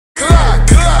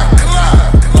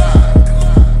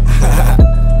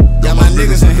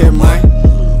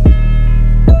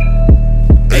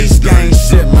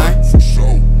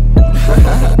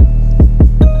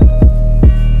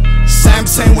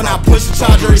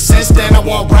since then I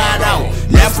won't ride out.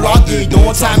 Never lock you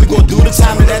doing time, we gon' do the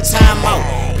time of that time out.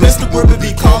 Pistol grip if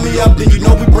he call me up, then you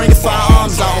know we bringin'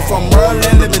 firearms out. From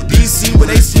Maryland to DC where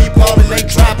they sleep all in they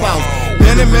trap house.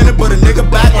 Been a minute, but a nigga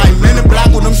back like Men in Black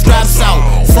with them straps out.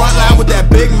 Front line with that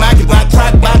Big Mac, if I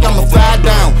crack back, I'ma fly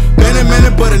down. Been a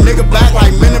minute, but a nigga back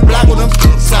like Men in Black with them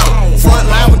straps out. Front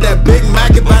line with that Big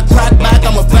Mac, if I crack back,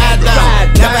 I'ma fly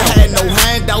down. Never had no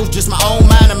handouts, just my own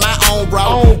mind and my own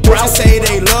bro. Bitches say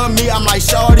they love me, I'm like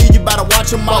shorty, you better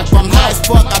watch your mouth. I'm high as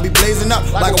fuck, I be blazing up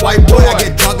like a white boy. I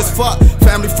get drunk as fuck.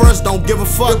 Family first, don't give a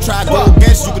fuck. Try to go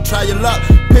against you, can try your luck.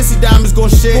 Pissy diamonds gon'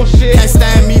 shit. Can't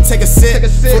stand me, take a sip.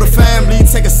 For the family,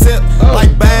 take a sip.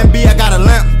 Like Bambi, I got a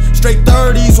limp. Straight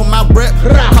 30s on my grip.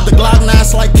 Cop the Glock 9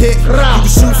 slight kick. You can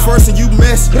shoot first and you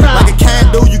miss. Like a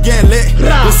candle, you getting lit.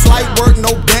 With slight work,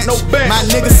 no bench. My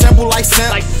nigga simple like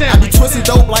simp. I be twisting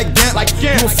dope like Gimp.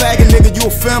 You a faggot nigga, you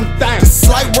a femme. Just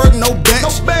slight work, no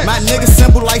bench. My nigga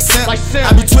simple like simp.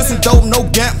 I be twisting dope, no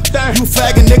Gimp. You a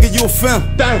faggot nigga, you a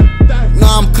femme.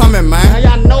 Nah, I'm coming, man. Now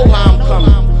y'all know how I'm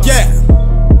coming. Yeah.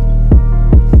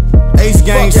 Ace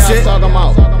gang shit.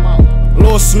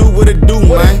 Lil Snoop, what it do, man?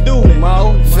 What it do,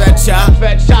 Mo? Fat Chop.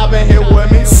 Fat Chop in here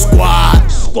with me.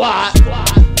 Squad.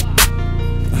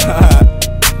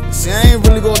 See, I ain't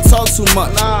really gonna talk too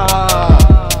much.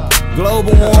 Nah.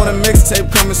 Global Warning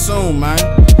mixtape coming soon, man.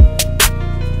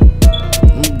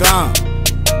 I'm gone.